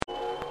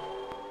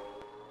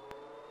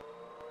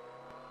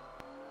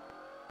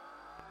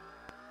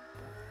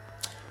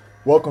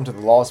Welcome to the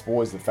Lost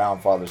Boys, the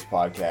Found Fathers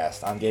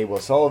podcast. I'm Gabe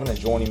O'Sullivan, and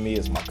joining me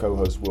is my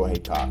co-host Will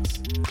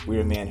Haycox. We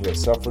are men who have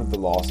suffered the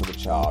loss of a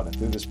child, and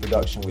through this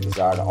production we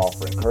desire to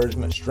offer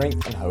encouragement,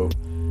 strength, and hope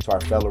to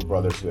our fellow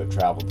brothers who have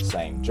traveled the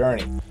same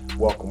journey.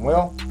 Welcome,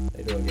 Will. How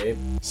you doing, Gabe?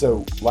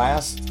 So,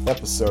 last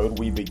episode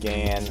we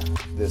began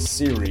this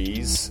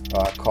series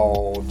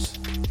called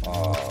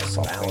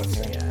something.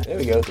 Balancing Act. There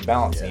we go, the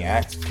Balancing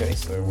Act. Okay,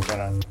 so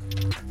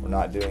we're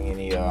not doing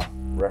any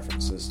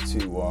references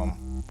to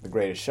The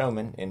Greatest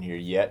Showman in here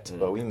yet,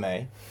 but we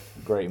may.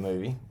 Great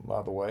movie,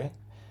 by the way.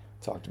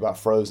 Talked about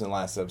Frozen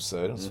last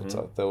episode,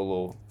 so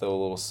throw a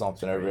little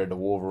something over there to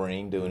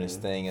Wolverine doing his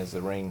thing as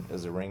a ring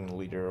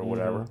leader or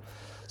whatever.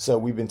 So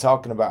we've been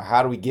talking about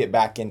how do we get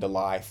back into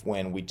life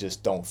when we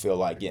just don't feel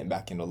like getting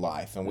back into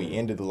life, and we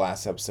ended the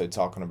last episode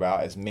talking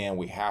about as men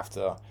we have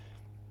to,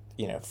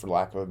 for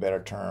lack of a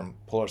better term,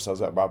 pull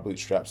ourselves up by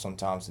bootstraps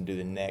sometimes and do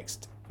the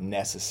next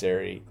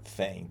necessary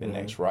thing, the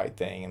next right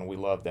thing, and we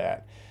love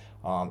that.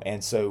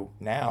 And so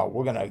now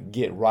we're going to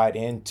get right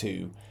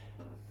into,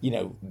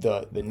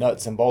 the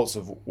nuts and bolts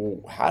of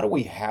how do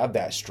we have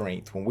that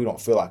strength when we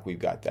don't feel like we've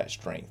got that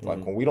strength?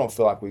 Like when we don't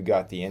feel like we've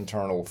got the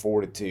internal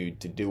fortitude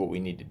to do what we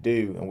need to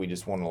do, and we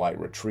just want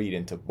to retreat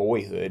into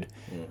boyhood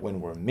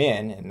when we're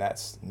men, and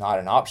that's not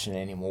an option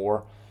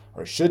anymore,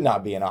 or should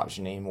not be an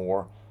option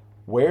anymore.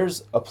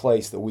 Where's a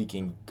place that we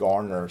can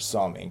garner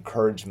some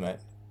encouragement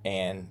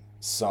and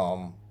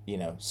some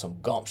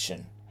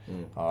gumption?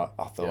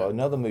 I'll throw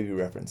another movie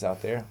reference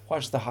out there.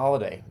 Watch The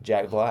Holiday,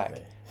 Jack Black.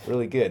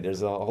 Really good.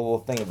 There's a whole little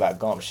thing about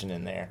gumption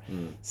in there.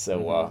 So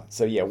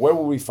where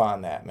will we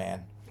find that,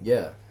 man?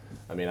 Yeah.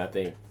 I mean, I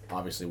think,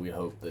 obviously, we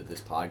hope that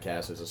this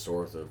podcast is a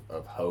source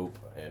of hope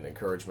and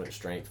encouragement and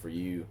strength for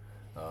you.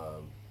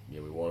 We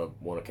want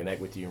to connect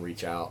with you and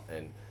reach out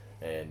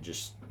and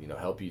just,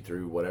 help you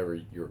through whatever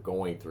you're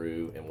going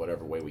through in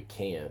whatever way we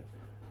can.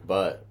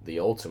 But the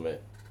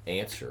ultimate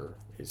answer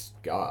is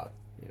God.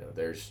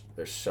 There's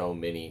so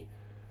many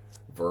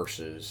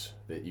verses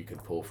that you can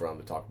pull from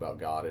to talk about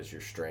God as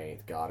your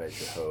strength, God as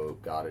your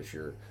hope, God as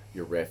your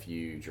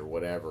refuge or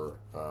whatever.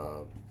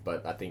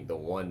 But I think the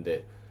one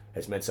that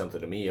has meant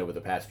something to me over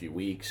the past few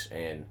weeks,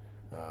 and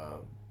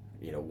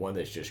one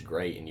that's just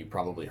great, and you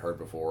probably heard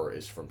before,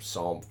 is from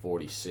Psalm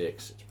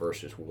 46. It's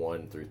verses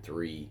 1 through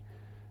 3.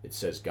 It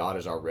says, "God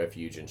is our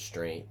refuge and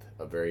strength,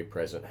 a very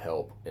present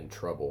help in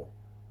trouble.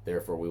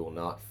 Therefore we will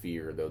not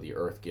fear, though the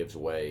earth gives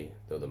way,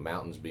 though the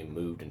mountains be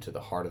moved into the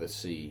heart of the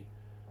sea,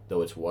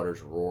 though its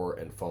waters roar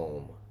and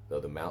foam, though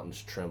the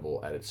mountains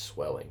tremble at its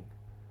swelling."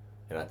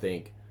 And I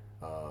think,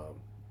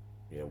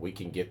 we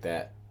can get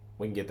that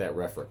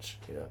reference.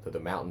 Though the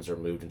mountains are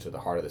moved into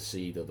the heart of the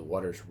sea, though the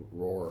waters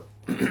roar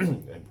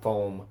and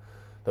foam,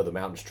 though the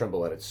mountains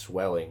tremble at its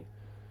swelling.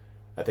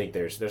 I think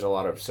there's a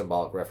lot of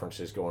symbolic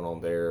references going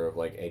on there of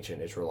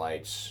ancient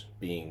Israelites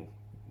being.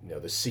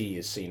 The sea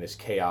is seen as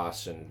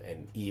chaos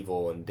and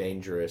evil and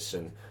dangerous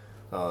and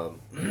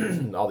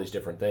all these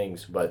different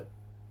things. But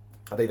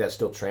I think that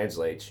still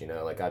translates,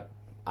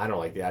 I don't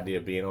like the idea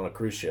of being on a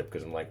cruise ship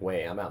because I'm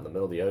wait, I'm out in the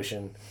middle of the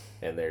ocean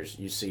and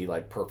you see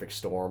Perfect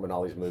Storm and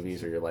all these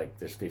movies where you're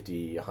there's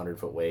 50,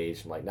 100-foot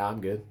waves. I'm nah,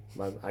 I'm good.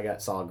 I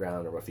got solid ground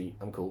under my feet.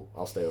 I'm cool.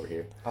 I'll stay over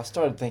here. I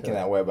started thinking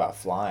that way about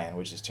flying,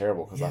 which is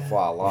terrible because I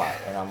fly a lot.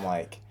 And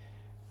I'm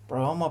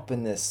bro, I'm up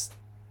in this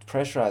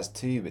pressurized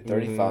tube at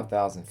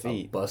 35,000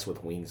 feet. A bus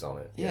with wings on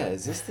it. Yeah,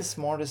 is this the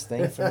smartest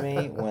thing for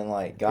me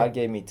when God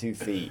gave me 2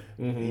 feet?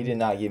 He did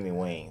not give me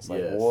wings.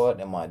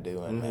 What am I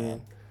doing,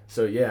 man?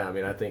 So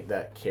I think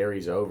that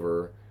carries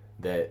over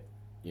that,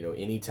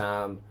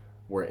 anytime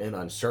we're in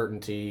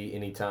uncertainty,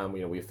 anytime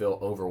we feel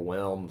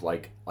overwhelmed,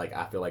 like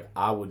I feel like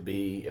I would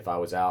be if I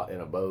was out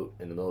in a boat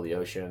in the middle of the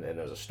ocean and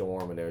there's a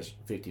storm and there's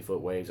 50-foot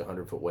waves,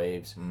 100-foot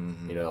waves,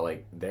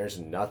 there's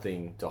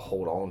nothing to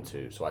hold on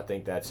to. So I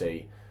think that's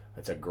a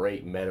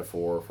great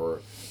metaphor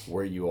for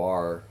where you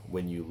are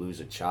when you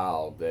lose a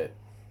child, that,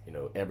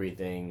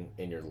 everything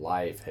in your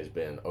life has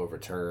been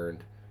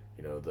overturned.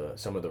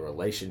 Some of the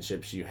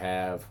relationships you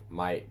have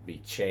might be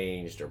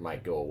changed or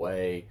might go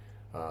away.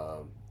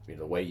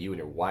 The way you and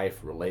your wife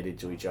related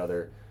to each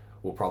other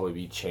will probably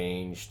be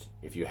changed.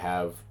 If you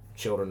have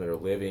children that are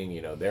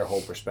living, their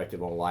whole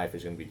perspective on life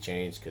is going to be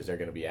changed because they're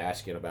going to be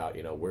asking about,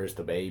 where's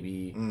the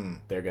baby?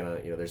 They're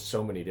going to, there's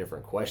so many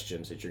different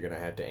questions that you're going to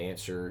have to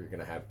answer. You're going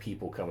to have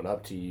people coming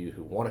up to you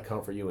who want to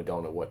comfort you and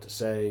don't know what to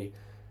say.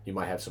 You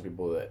might have some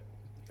people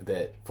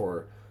that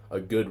for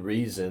a good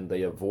reason,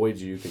 they avoid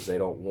you because they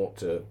don't want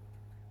to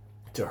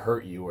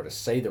hurt you or to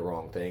say the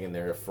wrong thing, and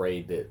they're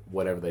afraid that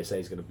whatever they say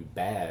is going to be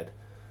bad.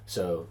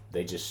 So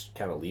they just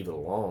kind of leave it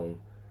alone.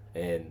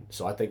 And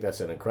so I think that's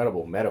an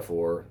incredible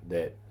metaphor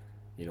that,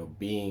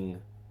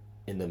 being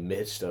in the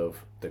midst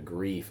of the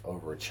grief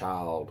over a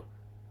child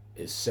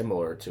is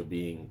similar to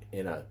being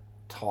in a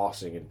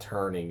tossing and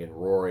turning and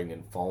roaring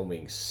and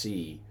foaming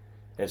sea.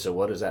 And so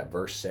what does that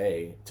verse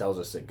say? It tells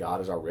us that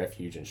God is our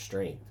refuge and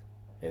strength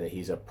and that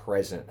he's a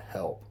present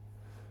help.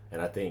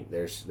 And I think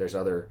there's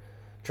other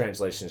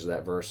translations of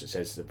that verse. It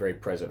says it's a very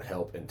present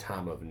help in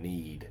time of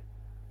need.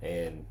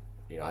 And,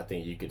 I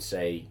think you could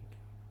say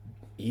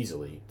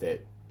easily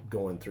that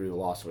going through the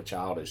loss of a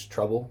child is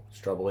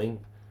troubling,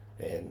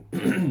 and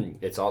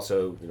it's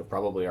also,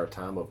 probably our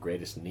time of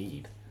greatest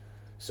need.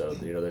 So,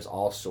 there's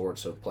all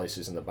sorts of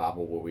places in the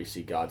Bible where we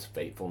see God's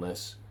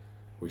faithfulness.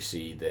 We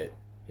see that,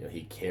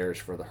 he cares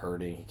for the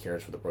hurting, he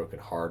cares for the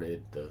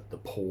brokenhearted, the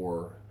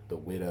poor, the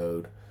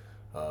widowed,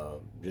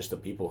 just the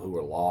people who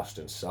are lost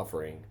and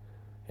suffering.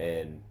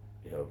 And,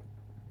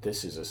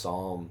 this is a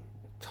psalm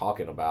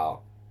talking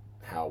about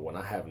how when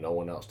I have no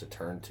one else to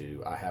turn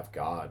to, I have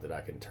God that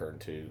I can turn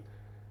to.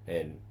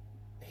 And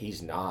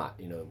he's not,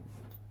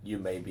 you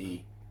may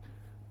be,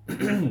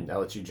 I'll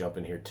let you jump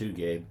in here too,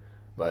 Gabe,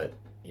 but,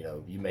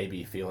 you may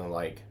be feeling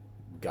like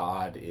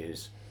God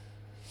is,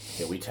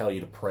 we tell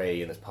you to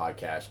pray in this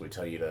podcast. We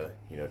tell you to,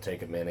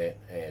 take a minute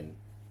and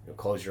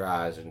close your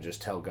eyes and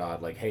just tell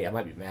God, like, hey, I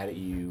might be mad at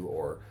you,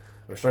 or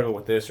I'm struggling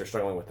with this or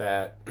struggling with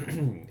that,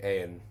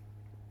 and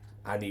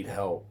I need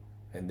help.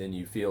 And then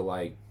you feel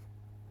like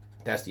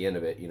that's the end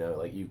of it,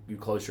 like you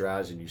close your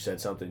eyes and you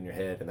said something in your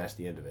head and that's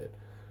the end of it.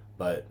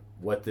 But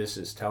what this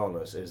is telling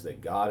us is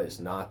that God is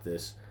not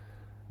this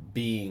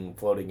being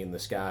floating in the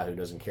sky who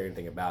doesn't care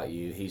anything about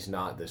you. He's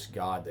not this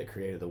God that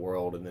created the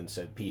world and then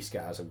said, peace,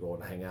 guys, I'm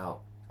going to hang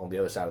out on the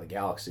other side of the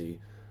galaxy.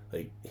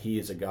 Like, he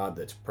is a God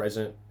that's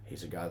present.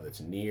 He's a God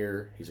that's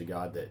near. He's a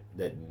God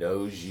that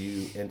knows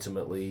you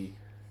intimately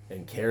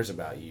and cares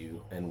about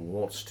you and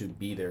wants to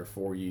be there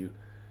for you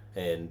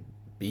and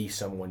be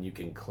someone you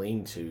can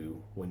cling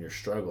to when you're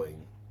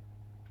struggling.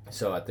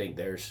 So I think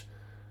there's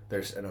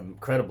an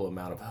incredible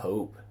amount of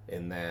hope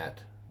in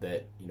that,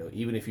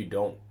 even if you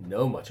don't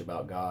know much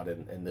about God,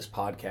 and this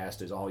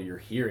podcast is all you're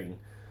hearing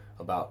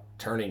about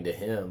turning to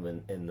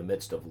him in the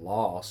midst of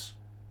loss,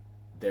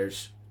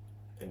 there's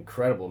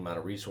incredible amount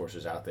of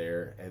resources out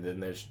there. And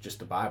then there's just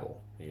the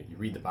Bible. You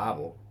read the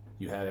Bible,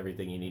 you have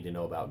everything you need to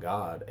know about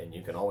God, and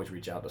you can always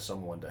reach out to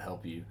someone to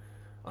help you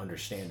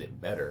understand it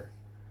better.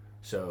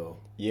 So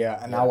yeah,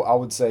 and I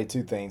would say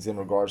two things in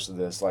regards to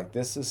this. Like,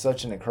 this is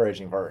such an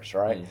encouraging verse,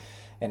 right?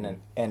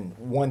 And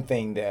one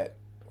thing that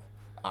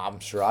I'm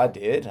sure I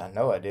did, I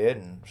know I did,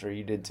 and I'm sure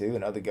you did too,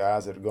 and other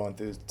guys that are going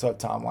through a tough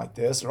time like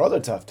this, or other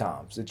tough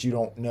times that you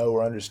don't know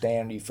or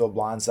understand, or you feel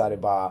blindsided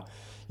by.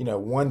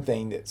 One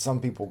thing that some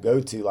people go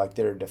to, like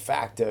their de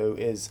facto,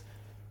 is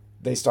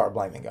they start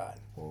blaming God.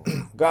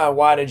 God,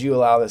 why did you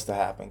allow this to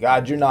happen?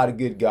 God, you're not a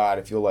good God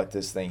if you'll let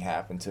this thing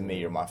happen to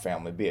me or my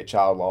family, be it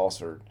child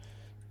loss or,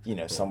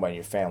 somebody in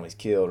your family's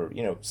killed,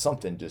 or,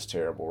 something just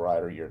terrible,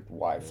 right? Or your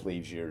wife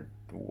leaves you, or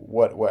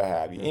what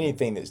have you.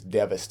 Anything that's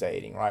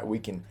devastating, right? We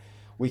can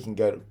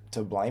go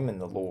to blaming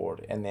the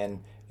Lord. And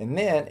then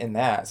in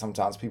that,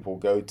 sometimes people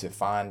go to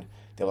find,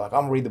 they're like,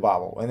 I'm going to read the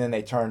Bible. And then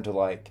they turn to,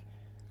 like,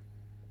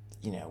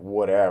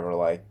 whatever,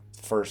 like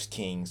First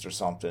Kings or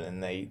something,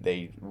 and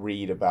they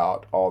read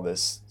about all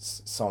this,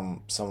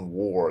 some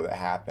war that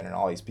happened and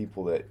all these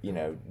people that,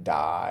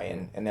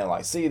 die. And they're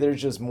like, see,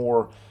 there's just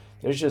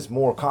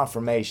more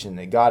confirmation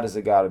that God is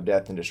a God of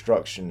death and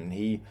destruction, and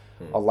he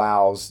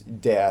allows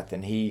death,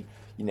 and he,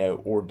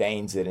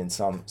 ordains it in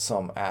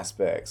some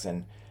aspects.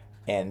 And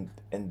then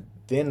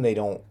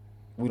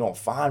we don't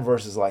find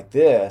verses like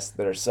this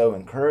that are so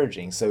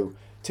encouraging. So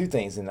two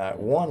things in that.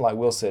 One, like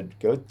Will said,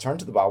 go turn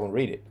to the Bible and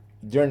read it.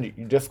 During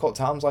your difficult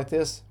times like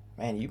this,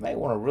 man, you may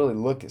want to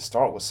really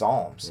start with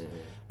Psalms,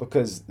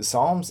 because the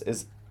Psalms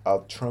is a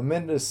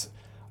tremendous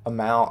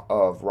amount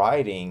of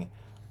writing,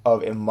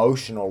 of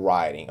emotional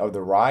writing, of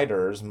the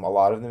writers, a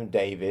lot of them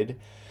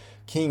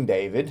King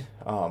David,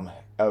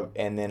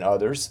 and then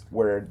others,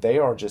 where they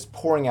are just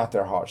pouring out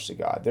their hearts to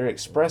God. They're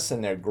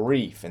expressing their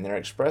grief and they're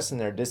expressing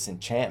their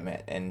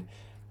disenchantment,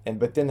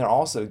 but then they're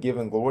also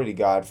giving glory to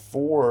God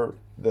for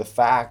the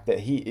fact that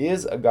he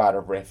is a God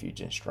of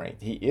refuge and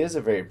strength. He is a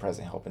very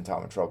present help in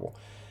time of trouble.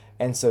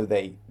 And so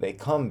they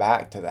come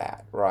back to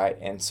that, right?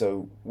 And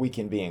so we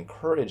can be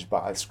encouraged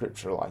by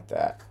scripture like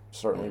that.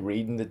 Certainly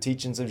reading the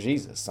teachings of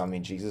Jesus. I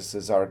mean, Jesus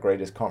is our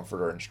greatest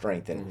comforter and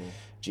strength. And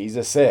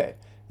Jesus said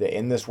that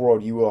in this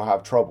world you will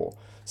have trouble.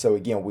 So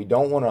again, we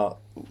don't want to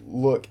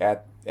look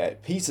at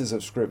pieces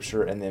of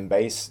scripture and then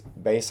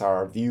base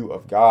our view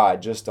of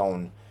God just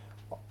on,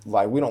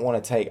 like, we don't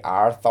want to take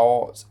our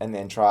thoughts and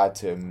then try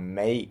to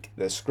make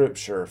the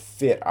scripture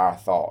fit our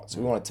thoughts.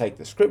 We want to take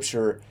the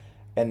scripture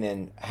and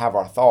then have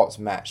our thoughts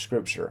match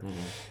scripture.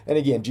 And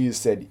again, Jesus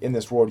said, in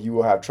this world you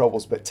will have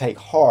troubles, but take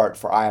heart,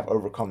 for I have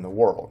overcome the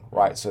world,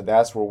 right? So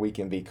that's where we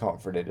can be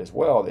comforted as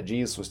well, that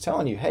Jesus was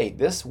telling you, hey,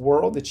 this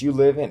world that you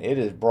live in, it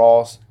is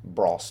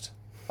brost.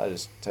 I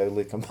just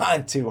totally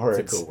combined two words.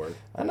 It's a cool word.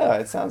 I know,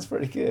 it sounds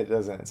pretty good,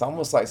 doesn't it? It's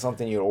almost like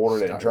something you'd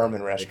order at a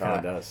German restaurant. It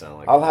kind of does sound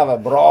like I'll have a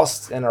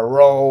brost and a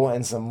roll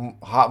and some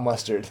hot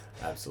mustard.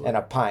 Absolutely. And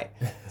a pint.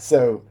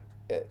 So,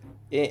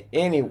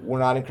 we're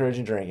not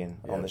encouraging drinking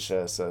on the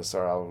show, so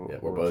sorry.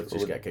 We're both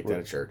just got kicked out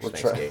of church.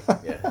 Thanks, Gabe.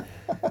 Yeah.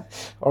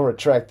 I'll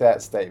retract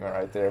that statement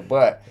right there.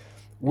 But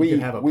you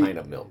can have a pint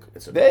of milk.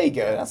 There you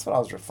go. That's what I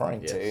was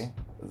referring to.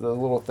 The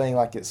little thing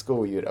like at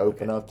school, you'd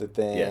open up the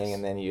thing,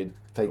 and then you'd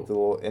take the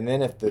little, and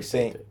then if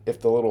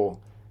the little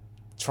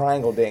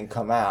triangle didn't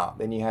come out,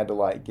 then you had to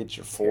like get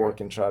your fork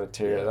and try to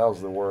tear it. That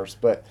was the worst.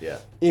 But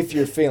if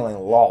you're feeling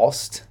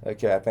lost,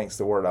 okay, I think's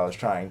the word I was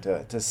trying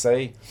to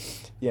say,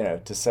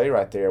 to say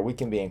right there, we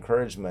can be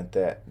encouragement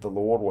that the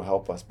Lord will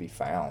help us be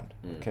found,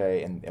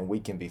 okay, and we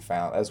can be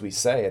found, as we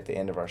say at the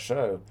end of our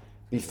show,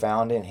 be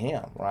found in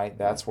Him, right?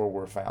 That's where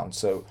we're found.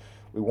 So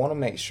we want to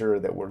make sure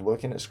that we're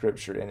looking at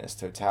Scripture in its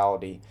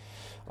totality,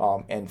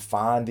 and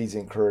find these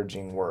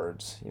encouraging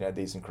words,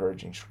 these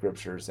encouraging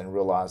scriptures, and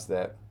realize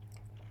that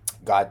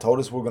God told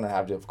us we're going to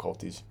have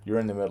difficulties. You're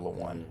in the middle of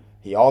one.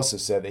 He also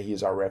said that He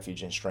is our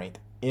refuge and strength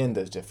in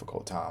those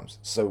difficult times.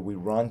 So we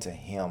run to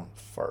Him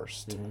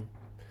first.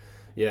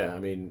 Yeah, I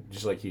mean,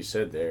 just like you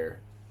said there,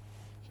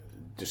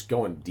 just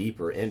going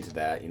deeper into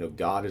that,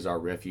 God is our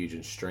refuge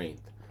and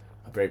strength,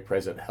 a very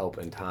present help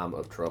in time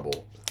of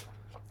trouble.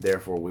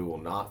 Therefore, we will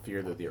not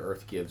fear that the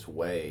earth gives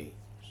way.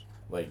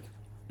 Like,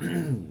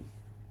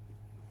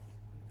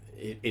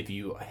 if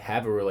you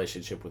have a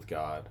relationship with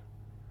God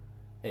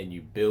and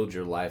you build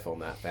your life on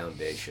that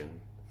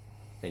foundation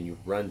and you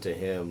run to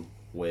Him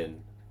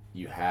when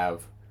you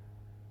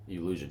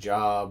lose a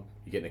job,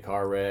 you get in a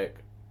car wreck,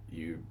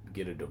 you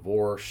get a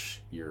divorce,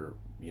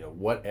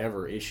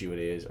 whatever issue it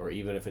is, or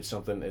even if it's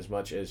something as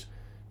much as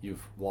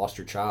you've lost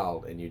your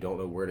child and you don't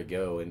know where to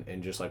go,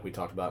 and just like we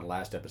talked about in the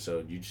last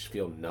episode, you just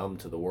feel numb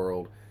to the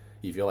world.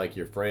 You feel like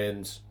your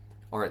friends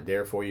aren't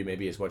there for you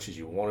maybe as much as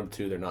you want them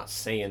to. They're not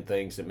saying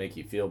things that make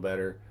you feel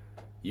better.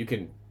 You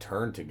can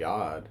turn to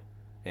God,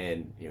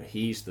 and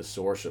He's the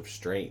source of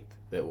strength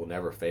that will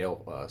never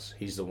fail us.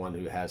 He's the one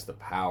who has the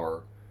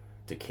power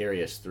to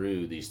carry us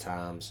through these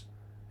times,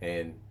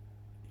 and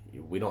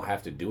we don't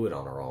have to do it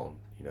on our own.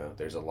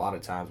 There's a lot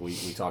of times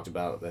we talked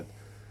about that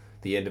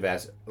the end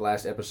of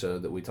last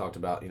episode, that we talked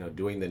about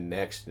doing the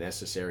next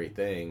necessary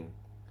thing,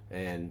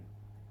 and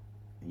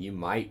you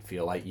might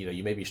feel like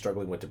you may be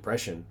struggling with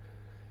depression,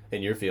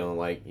 and you're feeling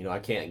like I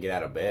can't get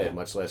out of bed,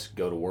 much less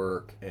go to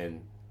work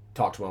and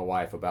talk to my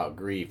wife about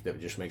grief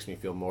that just makes me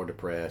feel more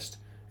depressed,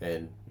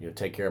 and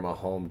take care of my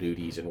home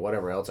duties and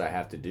whatever else I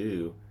have to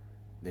do.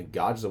 Then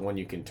God's the one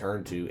you can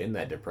turn to in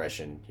that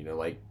depression.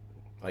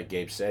 Like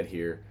Gabe said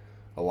here,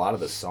 a lot of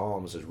the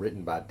Psalms is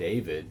written by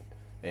David,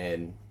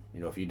 and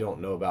if you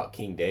don't know about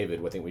King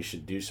David, I think we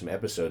should do some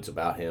episodes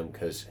about him,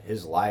 because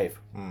his life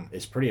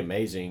is pretty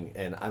amazing,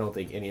 and I don't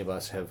think any of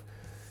us have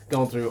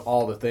gone through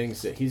all the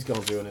things that he's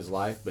gone through in his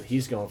life, but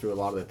he's gone through a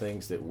lot of the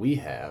things that we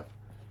have.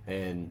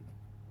 And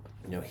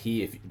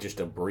if just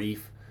a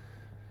brief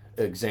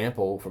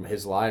example from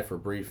his life, or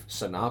brief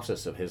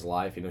synopsis of his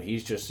life,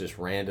 he's just this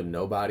random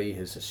nobody.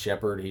 He's a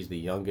shepherd. He's the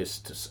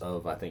youngest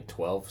of, I think,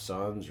 12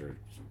 sons or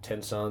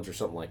 10 sons or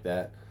something like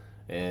that,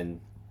 and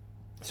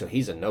so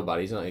he's a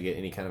nobody. He's not going to get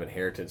any kind of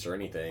inheritance or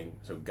anything.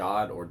 So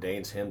God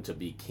ordains him to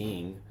be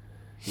king.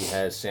 He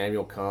has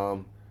Samuel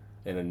come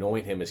and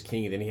anoint him as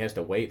king, and then he has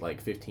to wait like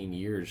 15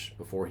 years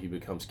before he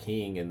becomes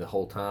king, and the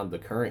whole time the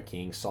current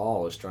king,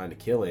 Saul, is trying to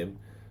kill him.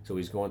 So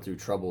he's going through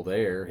trouble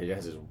there. He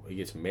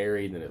gets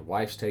married, and then his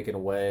wife's taken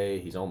away.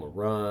 He's on the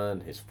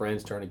run. His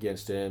friends turn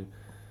against him,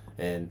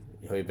 and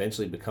he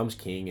eventually becomes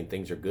king, and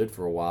things are good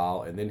for a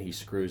while, and then he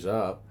screws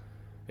up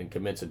and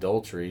commits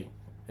adultery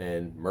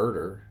and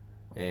murder,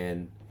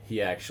 and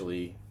he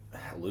actually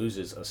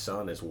loses a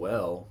son as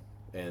well.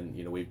 And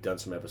we've done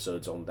some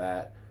episodes on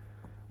that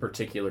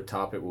particular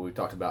topic where we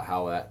talked about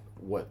how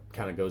what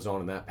kind of goes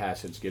on in that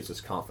passage gives us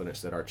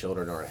confidence that our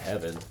children are in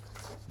heaven.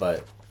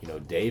 But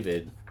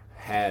David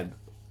had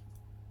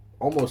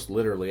almost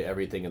literally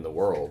everything in the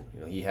world.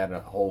 He had a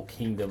whole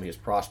kingdom. He was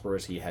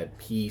prosperous. He had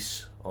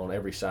peace on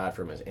every side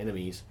from his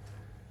enemies,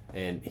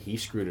 and he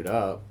screwed it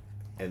up,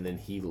 and then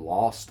he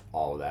lost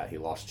all of that. He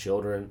lost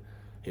children.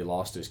 He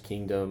lost his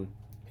kingdom.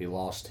 He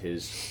lost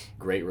his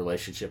great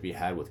relationship he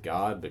had with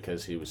God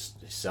because he was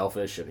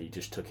selfish, and he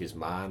just took his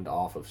mind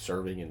off of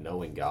serving and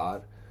knowing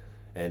God.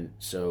 And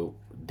so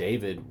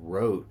David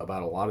wrote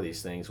about a lot of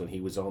these things when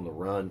he was on the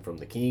run from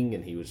the king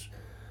and he was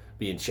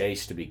being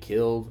chased to be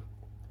killed.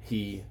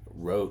 He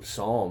wrote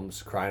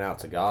Psalms crying out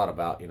to God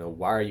about,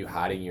 why are you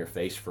hiding your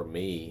face from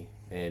me?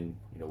 And,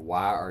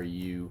 why are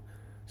you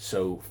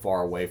so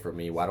far away from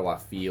me? Why do I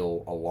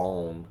feel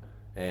alone?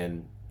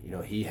 And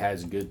he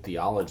has good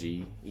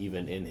theology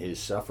even in his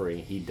suffering.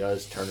 He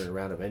does turn it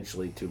around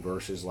eventually to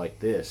verses like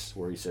this,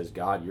 where he says,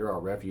 God, you're our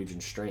refuge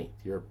and strength.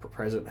 You're a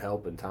present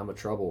help in time of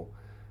trouble.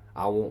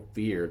 I won't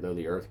fear though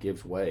the earth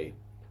gives way.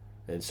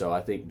 And so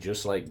I think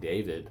just like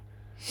David,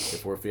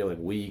 if we're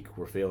feeling weak,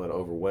 we're feeling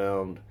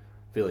overwhelmed,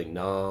 feeling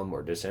numb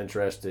or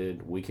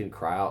disinterested, we can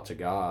cry out to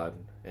God.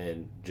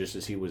 And just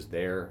as he was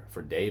there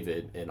for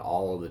David in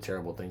all of the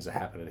terrible things that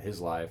happened in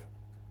his life,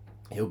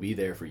 he'll be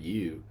there for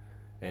you.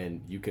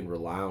 And you can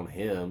rely on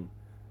him,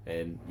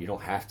 and you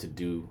don't have to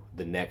do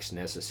the next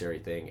necessary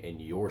thing in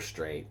your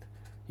strength.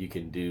 You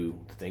can do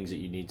the things that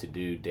you need to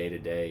do day to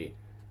day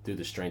through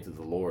the strength of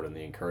the Lord and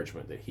the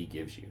encouragement that he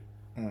gives you.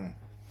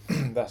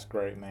 That's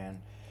great,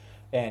 man.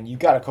 And you've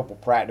got a couple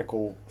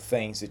practical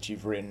things that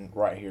you've written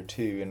right here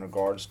too in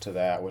regards to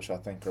that, which I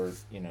think are,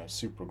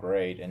 super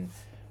great. And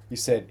you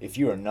said if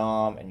you are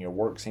numb and your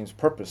work seems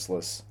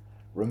purposeless,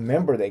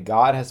 remember that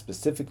God has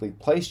specifically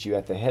placed you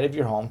at the head of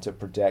your home to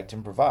protect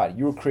and provide.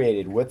 You were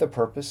created with a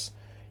purpose.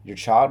 Your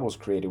child was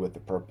created with a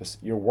purpose.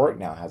 Your work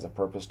now has a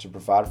purpose to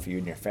provide for you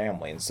and your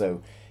family. And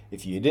so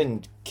if you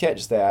didn't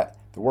catch that,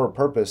 the word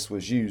purpose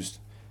was used,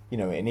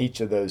 in each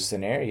of those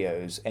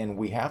scenarios. And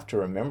we have to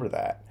remember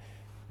that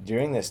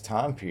during this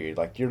time period,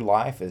 like, your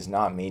life is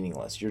not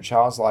meaningless. Your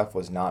child's life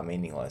was not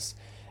meaningless.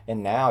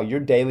 And now your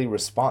daily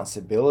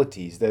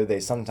responsibilities, though they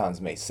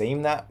sometimes may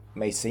seem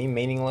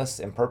meaningless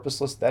and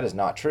purposeless, that is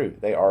not true.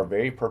 They are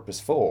very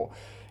purposeful.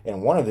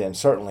 And one of them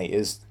certainly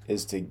is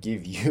to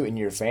give you and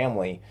your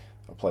family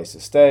a place to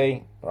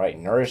stay, right?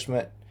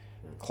 Nourishment,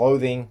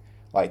 clothing,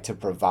 like, to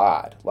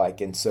provide.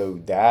 Like, and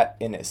so that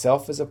in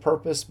itself is a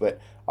purpose. But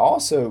I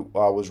also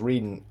was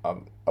reading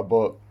a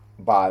book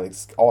by the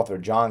author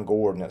John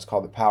Gordon. It's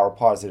called The Power of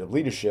Positive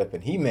Leadership.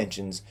 And he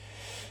mentions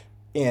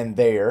in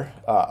there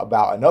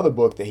about another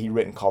book that he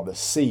written called The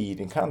Seed.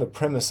 And kind of the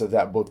premise of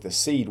that book, The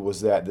Seed,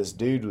 was that this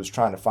dude was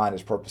trying to find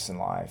his purpose in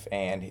life,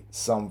 and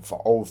some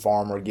old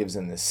farmer gives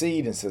him the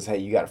seed and says, hey,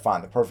 you got to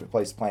find the perfect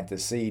place to plant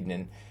this seed.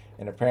 And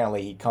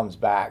apparently he comes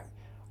back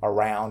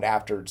around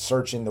after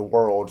searching the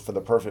world for the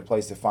perfect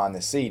place to find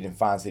the seed, and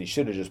finds that he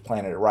should have just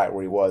planted it right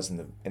where he was in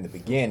the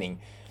beginning.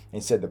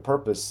 And he said the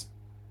purpose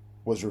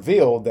was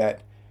revealed,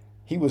 that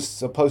he was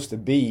supposed to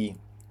be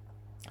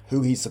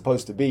who he's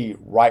supposed to be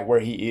right where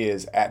he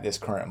is at this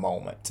current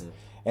moment.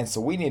 And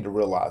so we need to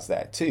realize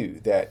that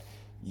too, that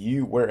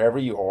you, wherever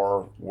you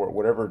are,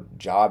 whatever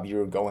job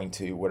you're going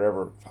to,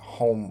 whatever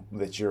home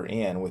that you're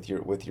in with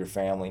your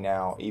family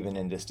now, even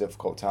in this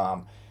difficult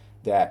time,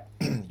 that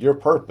your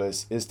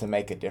purpose is to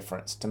make a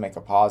difference, to make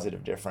a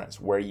positive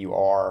difference where you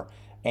are,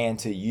 and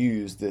to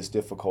use this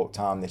difficult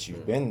time that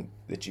you've been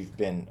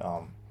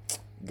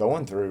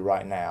going through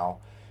right now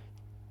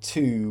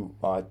to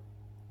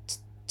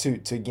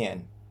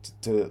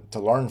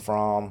learn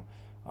from,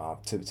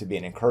 to be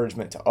an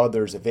encouragement to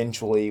others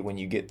eventually when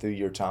you get through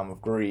your time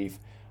of grief,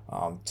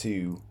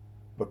 to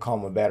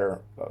become a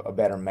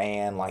better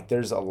man. Like,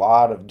 there's a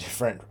lot of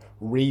different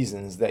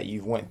reasons that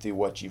you've went through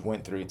what you've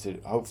went through to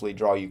hopefully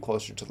draw you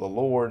closer to the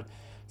Lord,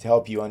 to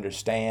help you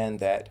understand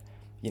that,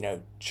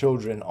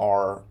 children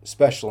are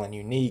special and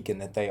unique,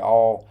 and that they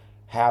all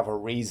have a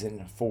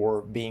reason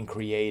for being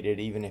created,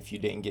 even if you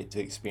didn't get to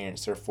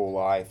experience their full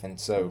life. And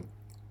so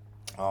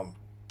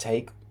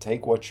take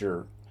what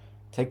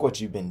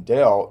you've been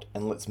dealt,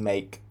 and let's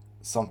make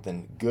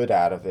something good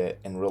out of it,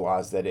 and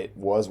realize that it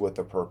was with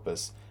a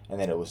purpose, and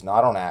that it was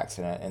not on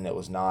accident, and it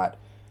was not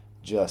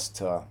just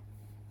to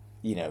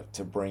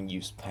bring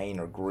you pain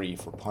or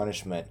grief or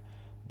punishment,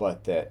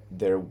 but that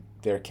there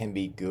can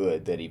be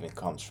good that even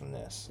comes from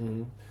this.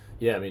 Mm-hmm.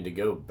 Yeah, I mean, to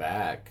go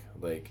back,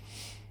 like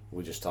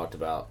we just talked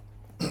about,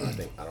 I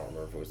don't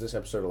remember if it was this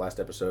episode or last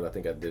episode. I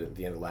think I did it at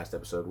the end of the last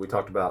episode. We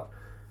talked about,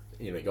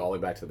 you go all the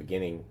way back to the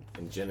beginning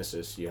in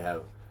Genesis. You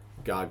have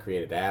God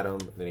created Adam,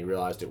 then he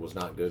realized it was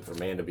not good for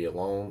man to be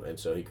alone, and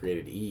so he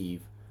created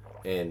Eve,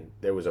 and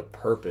there was a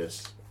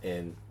purpose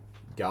in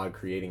God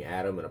creating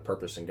Adam, and a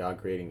purpose in God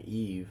creating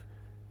Eve,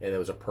 and there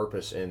was a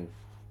purpose in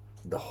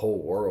the whole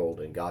world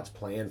and God's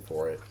plan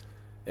for it.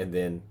 And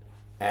then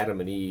Adam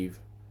and Eve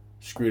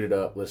screwed it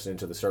up listening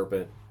to the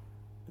serpent.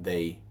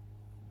 They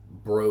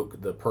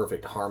broke the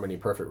perfect harmony,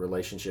 perfect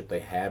relationship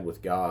they had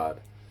with God,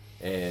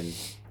 and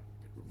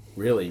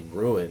really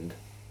ruined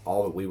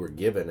all that we were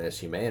given as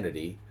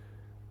humanity.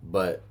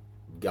 But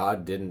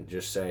God didn't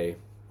just say,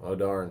 oh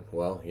darn,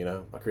 well,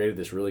 I created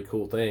this really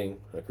cool thing,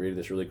 I created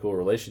this really cool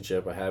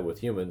relationship I had with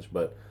humans,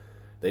 but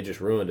they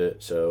just ruined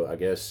it, so I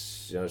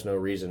guess there's no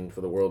reason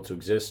for the world to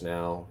exist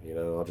now.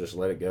 I'll just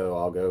let it go.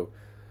 I'll go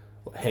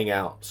hang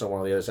out somewhere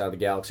on the other side of the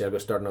galaxy. I'll go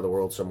start another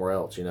world somewhere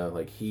else.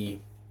 Like,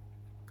 he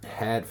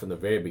had from the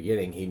very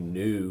beginning, he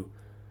knew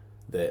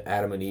that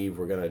Adam and Eve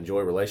were going to enjoy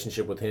a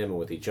relationship with him and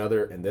with each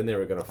other, and then they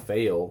were going to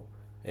fail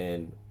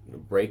and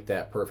break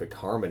that perfect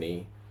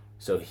harmony.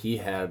 So he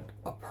had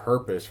a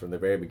purpose from the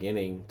very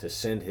beginning to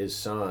send his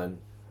son,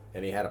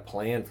 and he had a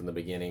plan from the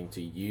beginning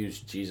to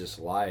use Jesus'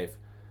 life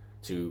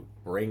to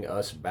bring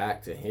us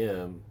back to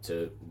him,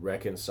 to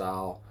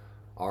reconcile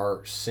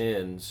our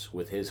sins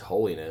with his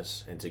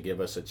holiness, and to give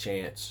us a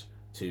chance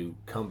to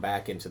come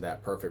back into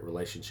that perfect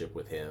relationship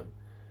with him.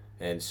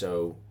 And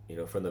so,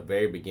 from the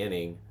very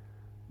beginning,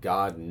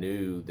 God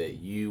knew that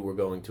you were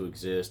going to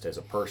exist as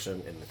a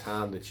person in the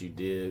time that you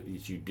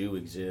do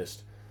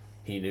exist.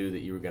 He knew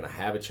that you were going to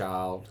have a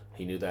child.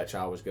 He knew that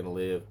child was going to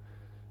live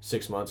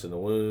 6 months in the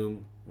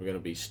womb. We're going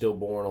to be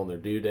stillborn on their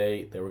due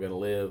date. They were going to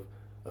live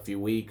a few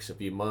weeks, a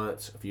few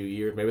months, a few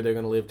years. Maybe they're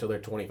going to live till they're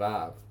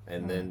 25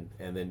 and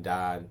then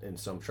die in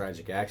some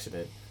tragic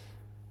accident.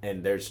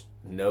 And there's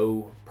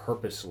no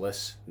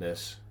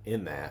purposelessness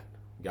in that.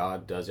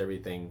 God does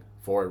everything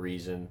for a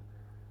reason.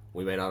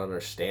 We may not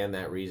understand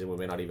that reason. We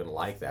may not even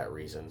like that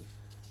reason.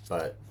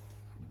 But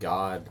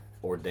God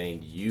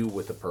ordained you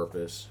with a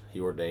purpose.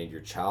 He ordained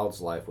your child's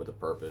life with a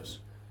purpose.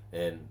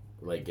 And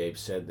like Gabe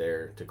said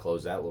there, to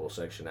close that little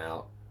section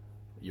out,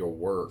 your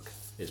work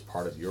is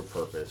part of your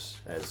purpose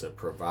as a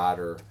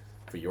provider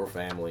for your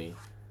family,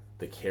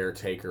 the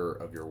caretaker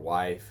of your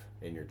wife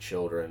and your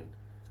children,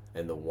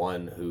 and the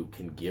one who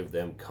can give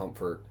them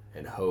comfort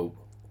and hope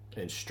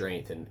and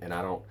strength. And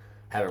I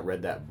haven't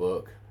read that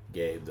book,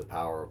 Gabe, The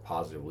Power of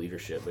Positive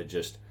Leadership, but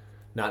just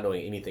not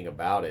knowing anything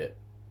about it,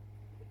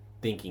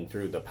 thinking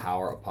through the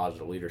power of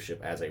positive leadership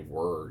as a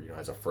word,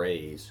 as a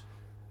phrase,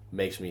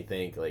 makes me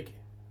think like,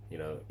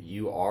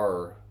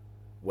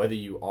 whether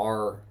you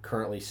are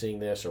currently seeing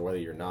this or whether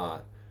you're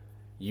not,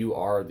 you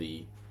are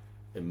the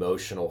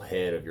emotional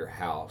head of your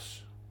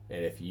house.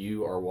 And if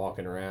you are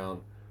walking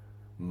around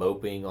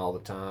moping all the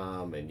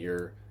time, and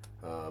you're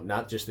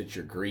not just that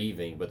you're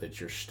grieving, but that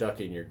you're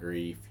stuck in your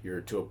grief, you're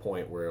to a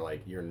point where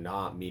like you're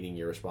not meeting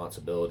your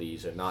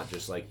responsibilities, and not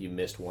just like you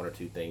missed one or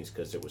two things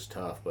because it was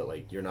tough, but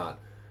like you're not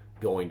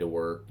going to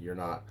work, you're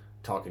not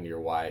talking to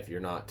your wife, you're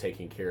not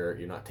taking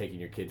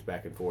your kids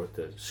back and forth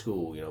to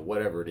school,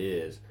 whatever it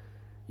is,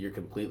 you're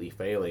completely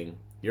failing.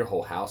 Your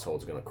whole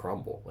household's going to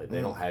crumble. Like they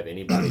don't have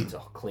anybody to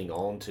cling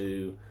on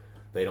to.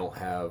 They don't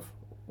have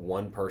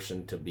one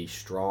person to be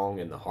strong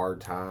in the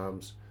hard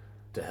times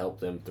to help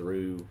them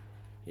through,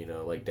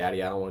 like,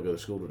 Daddy, I don't want to go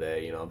to school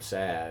today, I'm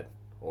sad.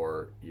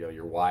 Or,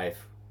 your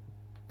wife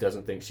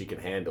doesn't think she can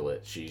handle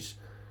it. She's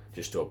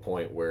just to a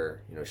point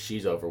where,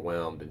 she's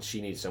overwhelmed and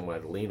she needs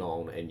someone to lean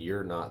on, and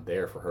you're not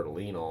there for her to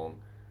lean on.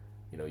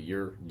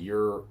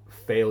 Your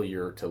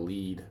failure to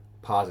lead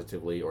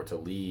positively or to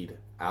lead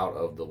out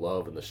of the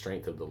love and the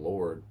strength of the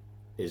Lord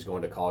is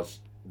going to cause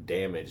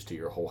damage to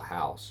your whole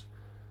house.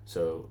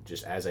 So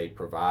just as a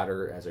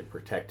provider, as a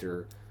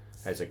protector,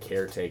 as a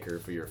caretaker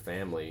for your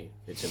family,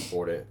 it's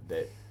important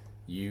that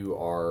you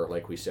are,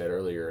 like we said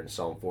earlier in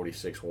Psalm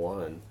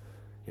 46:1,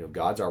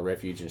 God's our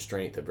refuge and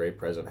strength, a very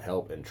present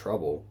help in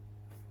trouble.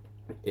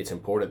 It's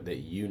important that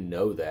you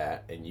know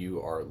that, and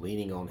you are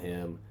leaning on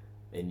him,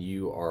 and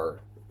you are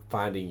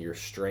finding your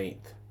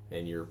strength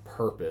and your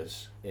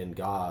purpose in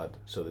God,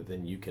 so that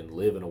then you can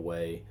live in a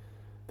way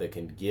that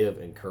can give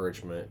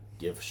encouragement,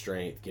 give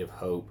strength, give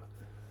hope,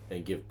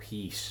 and give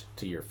peace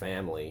to your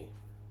family,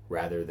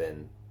 rather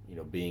than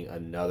being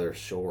another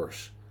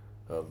source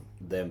of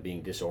them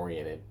being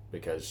disoriented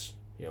because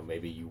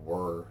maybe you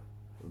were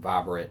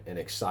vibrant and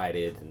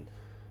excited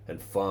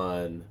and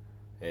fun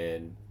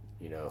and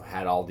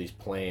had all these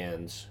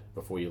plans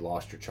before you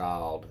lost your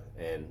child,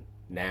 and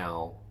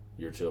now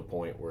you're to a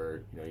point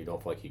where you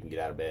don't feel like you can get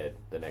out of bed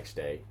the next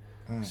day.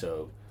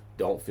 So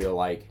don't feel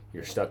like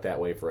you're stuck that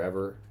way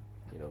forever.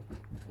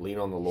 Lean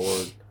on the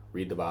Lord,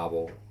 read the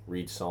Bible,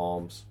 read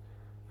Psalms,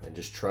 and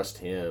just trust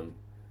him,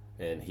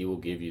 and he will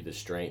give you the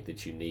strength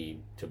that you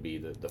need to be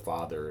the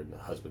father and the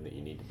husband that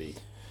you need to be.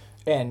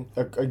 And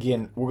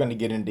again, we're going to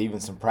get into even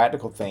some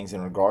practical things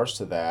in regards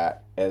to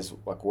that, as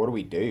like, what do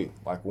we do?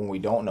 Like when we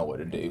don't know what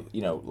to do,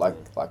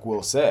 like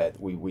Will said,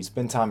 we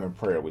spend time in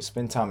prayer, we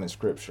spend time in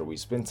scripture, we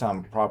spend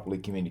time properly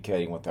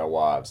communicating with our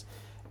wives.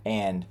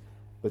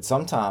 But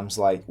sometimes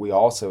like we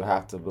also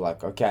have to be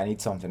like, okay, I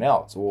need something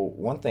else. Well,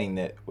 one thing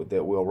that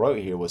Will wrote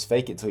here was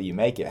fake it till you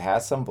make it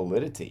has some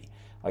validity.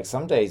 Like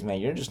some days,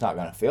 man, you're just not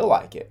going to feel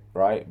like it,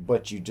 right?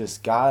 But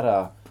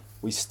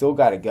we still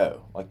got to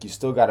go. Like you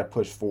still got to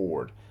push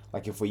forward.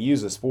 Like if we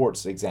use a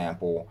sports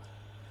example,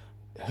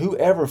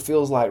 whoever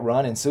feels like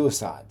running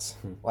suicides?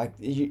 Like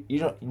you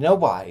don't,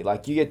 nobody.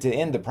 Like you get to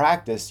end the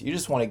practice, you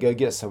just want to go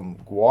get some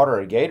water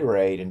or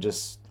Gatorade and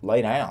just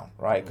lay down,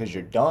 right? Because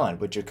you're done.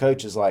 But your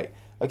coach is like,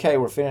 okay,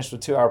 we're finished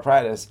with 2-hour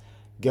practice.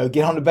 Go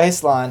get on the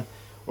baseline.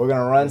 We're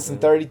gonna run some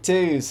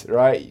 32s,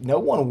 right? No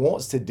one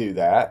wants to do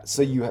that.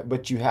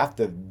 But you have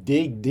to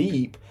dig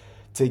deep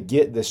to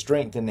get the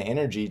strength and the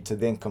energy to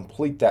then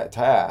complete that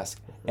task.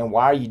 And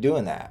why are you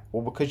doing that?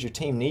 Well, because your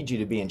team needs you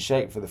to be in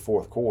shape for the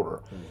fourth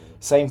quarter.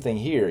 Same thing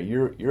here.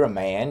 You're a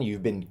man.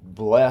 You've been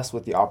blessed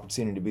with the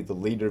opportunity to be the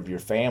leader of your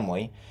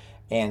family,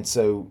 and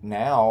so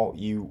now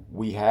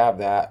we have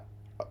that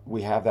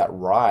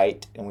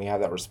right and we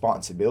have that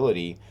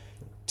responsibility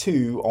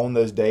to, on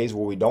those days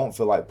where we don't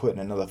feel like putting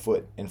another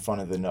foot in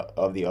front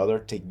of the other,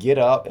 to get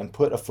up and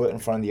put a foot in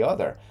front of the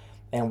other.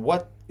 And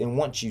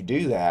once you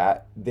do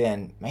that,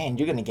 then man,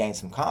 you're going to gain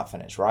some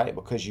confidence, right?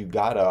 Because you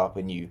got up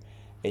and you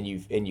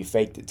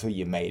faked it till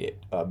you made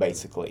it,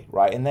 basically,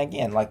 right? And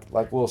again,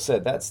 like Will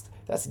said,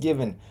 that's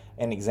giving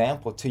an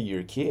example to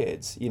your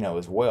kids,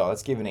 as well.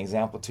 That's giving an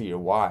example to your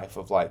wife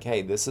of like,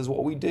 hey, this is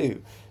what we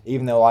do.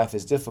 Even though life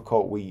is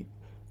difficult, we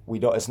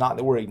don't. It's not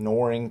that we're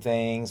ignoring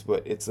things,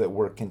 but it's that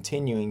we're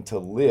continuing to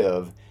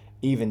live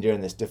even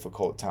during this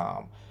difficult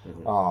time.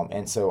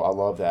 And so I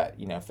love that,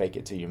 fake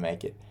it till you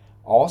make it.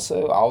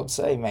 Also, I would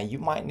say, man, you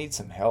might need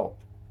some help.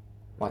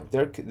 Like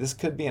this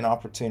could be an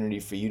opportunity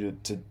for you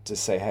to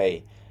say,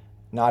 hey,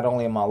 not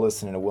only am I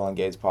listening to Will and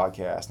Gabe's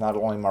podcast, not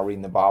only am I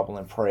reading the Bible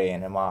and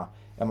praying, am I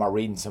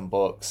reading some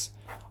books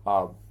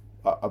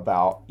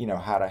about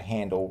how to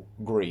handle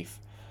grief,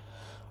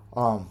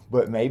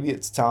 but maybe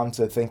it's time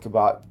to think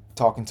about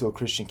talking to a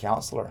Christian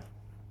counselor,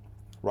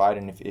 right?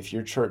 And if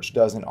your church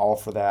doesn't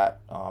offer that,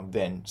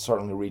 then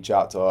certainly reach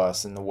out to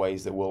us in the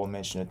ways that Will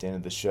mentioned at the end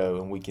of the show,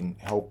 and we can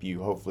help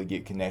you hopefully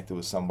get connected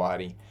with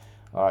somebody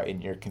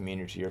in your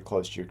community or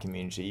close to your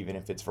community, even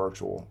if it's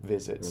virtual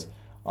visits,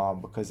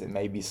 because it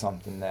may be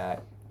something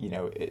that,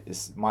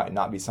 might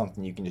not be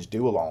something you can just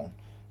do alone,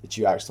 that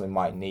you actually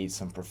might need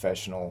some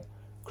professional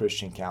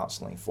Christian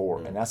counseling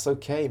for. And that's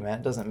okay, man.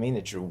 It doesn't mean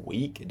that you're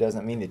weak. It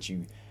doesn't mean that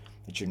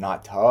you're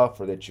not tough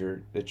or that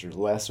you're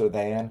lesser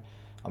than.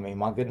 I mean,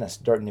 my goodness,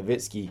 Dirk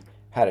Nowitzki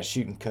had a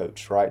shooting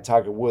coach, right?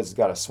 Tiger Woods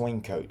got a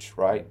swing coach,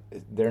 right?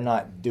 They're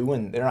not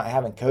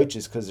having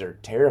coaches because they're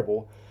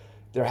terrible.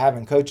 They're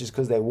having coaches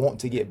because they want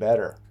to get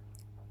better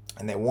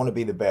and they want to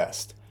be the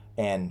best.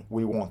 And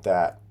we want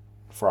that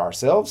for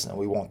ourselves, and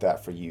we want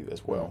that for you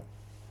as well.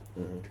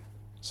 Mm-hmm.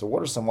 So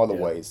what are some other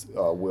ways,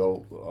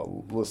 Will,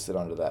 listed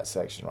under that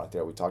section right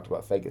there? We talked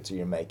about fake it till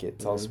you make it.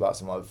 Tell us about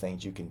some other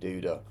things you can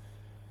do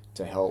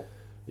to help.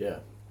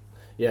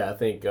 Yeah, I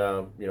think,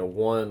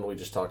 one, we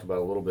just talked about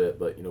a little bit,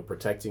 but,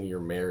 protecting your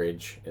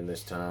marriage in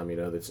this time,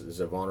 this is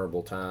a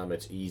vulnerable time.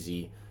 It's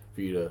easy for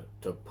you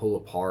to pull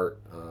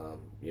apart.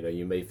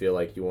 You may feel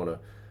like you want to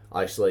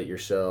isolate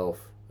yourself.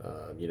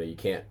 You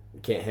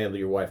can't handle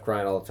your wife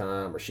crying all the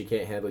time, or she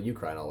can't handle you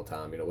crying all the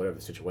time, whatever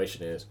the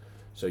situation is.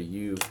 So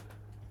you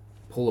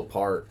pull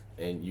apart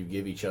and you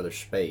give each other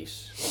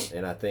space.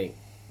 And I think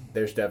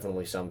there's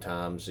definitely some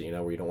times,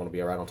 where you don't want to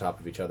be right on top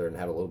of each other and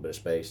have a little bit of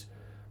space.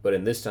 But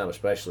in this time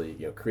especially,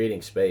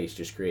 creating space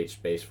just creates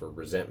space for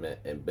resentment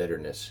and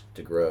bitterness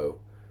to grow.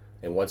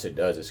 And once it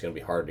does, it's going to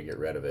be hard to get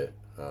rid of it.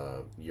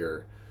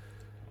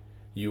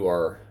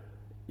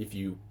 If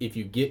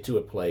you get to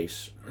a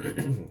place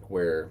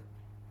where,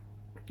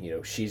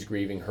 she's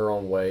grieving her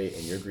own way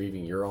and you're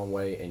grieving your own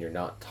way and you're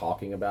not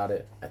talking about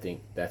it, I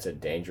think that's a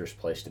dangerous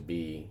place to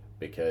be,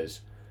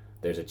 because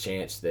there's a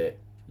chance that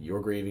you're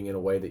grieving in a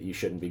way that you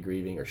shouldn't be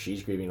grieving, or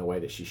she's grieving in a way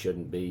that she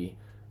shouldn't be.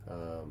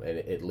 And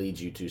it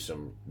leads you to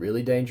some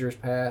really dangerous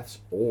paths,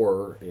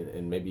 or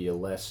in maybe a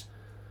less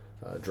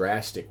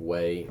drastic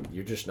way,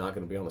 you're just not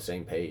going to be on the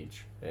same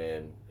page.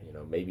 And,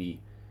 maybe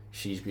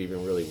she's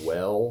grieving really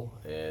well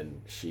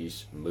and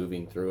she's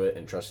moving through it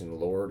and trusting the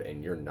Lord,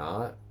 and you're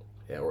not,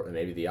 or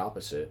maybe the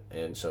opposite.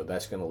 And so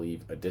that's going to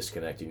leave a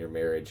disconnect in your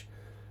marriage,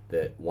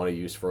 that one of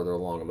you is further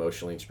along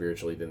emotionally and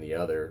spiritually than the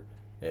other.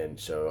 And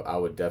so I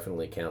would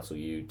definitely counsel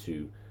you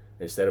to,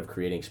 instead of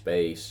creating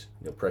space,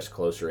 press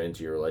closer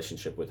into your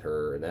relationship with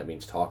her. And that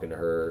means talking to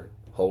her,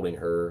 holding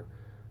her,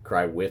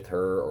 cry with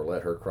her, or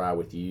let her cry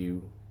with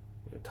you.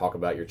 Talk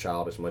about your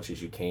child as much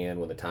as you can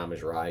when the time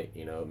is right.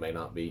 It may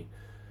not be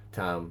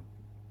time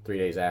 3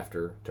 days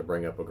after to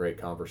bring up a great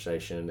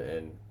conversation,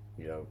 and,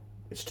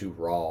 it's too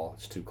raw,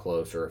 it's too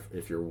close. Or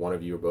if you're one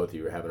of you or both of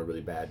you are having a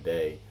really bad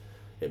day,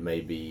 it may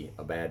be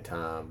a bad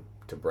time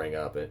to bring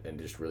up it and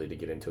just really to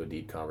get into a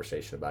deep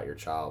conversation about your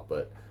child.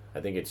 But I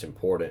think it's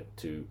important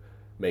to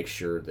make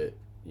sure that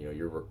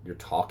you're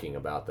talking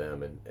about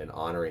them and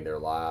honoring their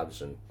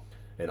lives and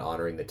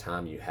honoring the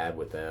time you had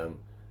with them,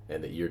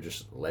 and that you're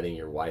just letting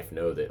your wife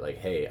know that, like,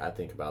 hey, I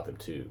think about them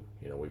too.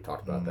 We've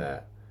talked about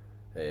that.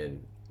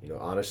 And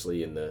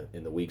honestly, in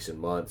the weeks and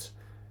months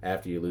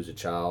after you lose a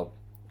child,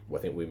 I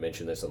think we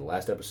mentioned this in the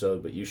last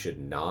episode, but you should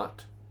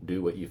not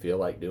do what you feel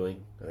like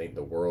doing. I think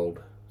the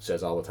world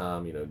says all the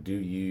time,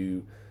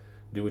 do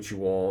what you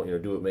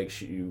want, do what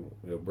makes you,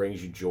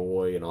 brings you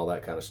joy and all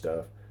that kind of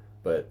stuff.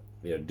 But,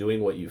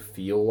 doing what you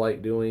feel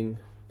like doing,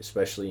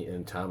 especially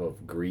in time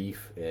of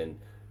grief and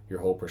your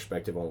whole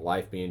perspective on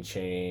life being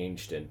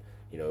changed and,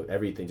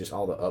 everything, just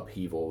all the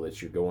upheaval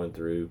that you're going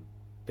through,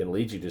 can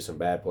lead you to some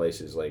bad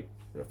places, like,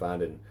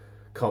 finding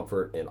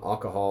comfort in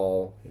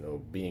alcohol,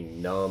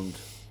 being numbed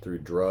through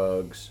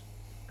drugs,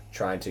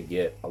 trying to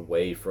get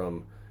away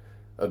from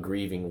a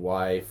grieving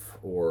wife,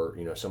 or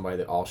somebody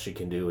that all she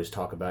can do is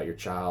talk about your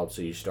child.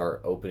 So you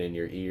start opening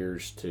your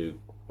ears to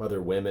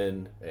other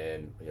women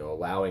and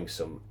allowing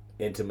some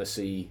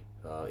intimacy,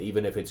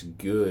 even if it's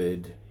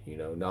good,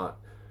 not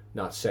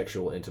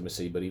sexual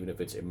intimacy, but even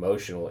if it's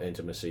emotional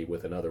intimacy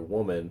with another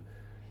woman,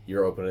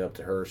 you're opening up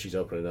to her, she's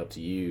opening up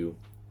to you.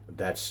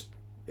 That's,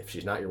 if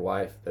she's not your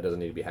wife, that doesn't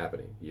need to be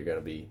happening. You're going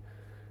to be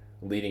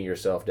leading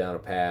yourself down a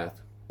path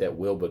that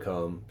will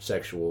become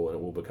sexual, and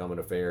it will become an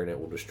affair, and it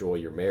will destroy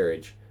your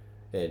marriage.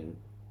 And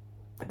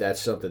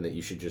that's something that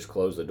you should just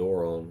close the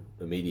door on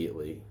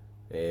immediately.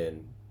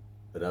 And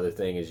another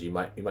thing is, you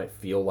might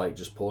feel like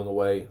just pulling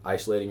away,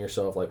 isolating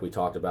yourself, like we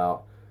talked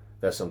about.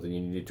 That's something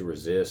you need to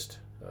resist.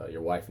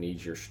 Your wife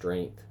needs your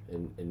strength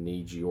and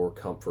needs your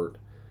comfort.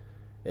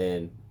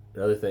 And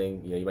another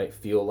thing, you might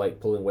feel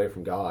like pulling away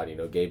from God.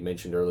 Gabe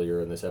mentioned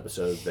earlier in this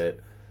episode that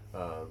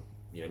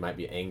you might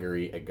be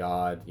angry at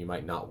God. You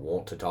might not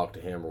want to talk to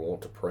him or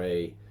want to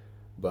pray,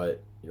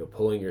 but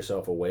pulling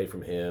yourself away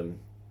from him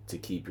to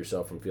keep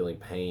yourself from feeling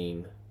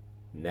pain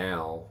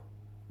now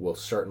will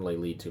certainly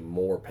lead to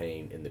more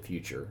pain in the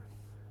future.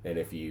 And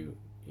if you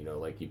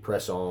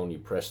press on, you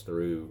press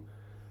through,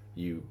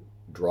 you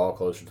draw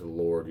closer to the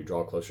Lord, you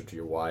draw closer to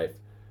your wife,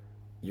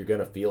 you're going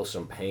to feel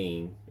some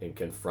pain in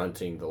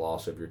confronting the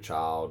loss of your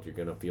child. You're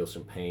going to feel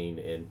some pain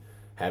in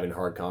having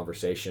hard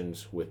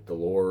conversations with the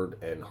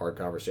Lord and hard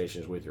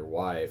conversations with your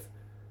wife.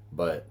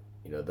 But,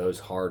 those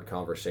hard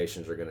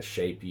conversations are going to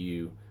shape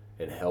you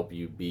and help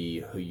you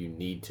be who you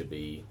need to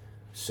be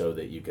so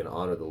that you can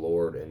honor the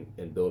Lord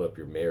and build up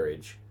your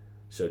marriage.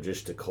 So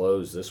just to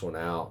close this one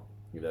out,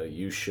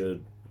 you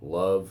should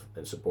love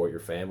and support your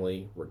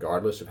family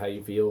regardless of how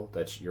you feel.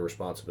 That's your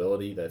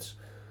responsibility. That's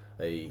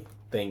a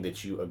thing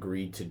that you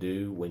agreed to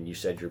do when you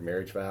said your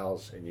marriage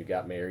vows and you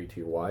got married to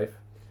your wife.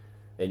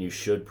 And you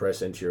should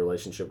press into your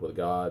relationship with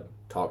God,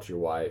 talk to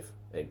your wife,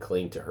 and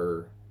cling to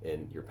her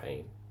in your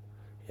pain.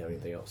 You have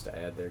anything else to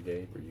add there,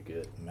 Gabe? Are you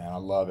good? Man, I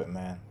love it,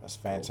 man. That's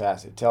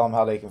fantastic. Tell them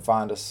how they can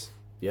find us.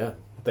 Yeah.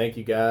 Thank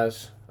you,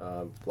 guys.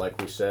 Like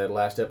we said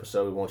last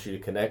episode, we want you to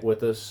connect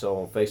with us.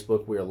 So on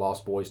Facebook, we are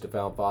Lost Boys to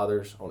Found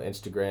Fathers. On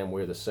Instagram,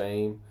 we're the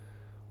same.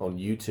 On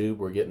YouTube,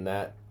 we're getting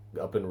that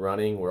up and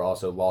running. We're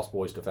also Lost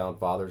Boys to Found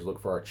Fathers.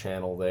 Look for our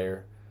channel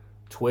there.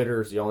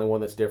 Twitter is the only one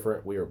that's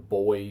different. We are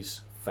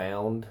Boys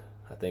Found.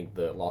 I think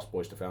the Lost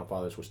Boys to Found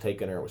Fathers was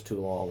taken or it was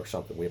too long or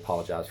something. We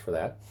apologize for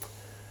that.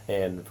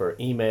 And for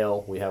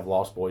email, we have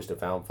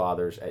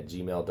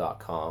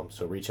lostboystoffoundfathers@gmail.com.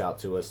 So reach out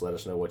to us. Let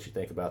us know what you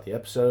think about the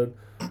episode.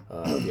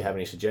 If you have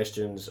any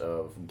suggestions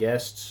of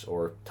guests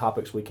or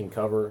topics we can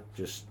cover,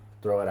 just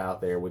throw it out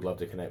there. We'd love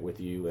to connect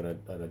with you in a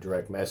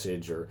direct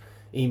message or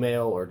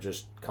email or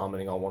just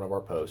commenting on one of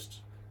our posts.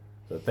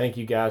 So thank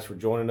you guys for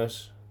joining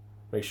us.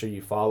 Make sure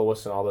you follow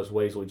us in all those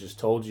ways we just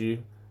told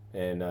you.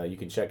 And you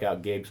can check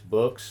out Gabe's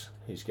books.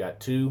 He's got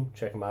 2.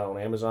 Check them out on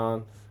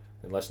Amazon.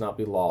 And let's not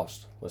be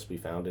lost. Let's be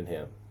found in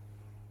him.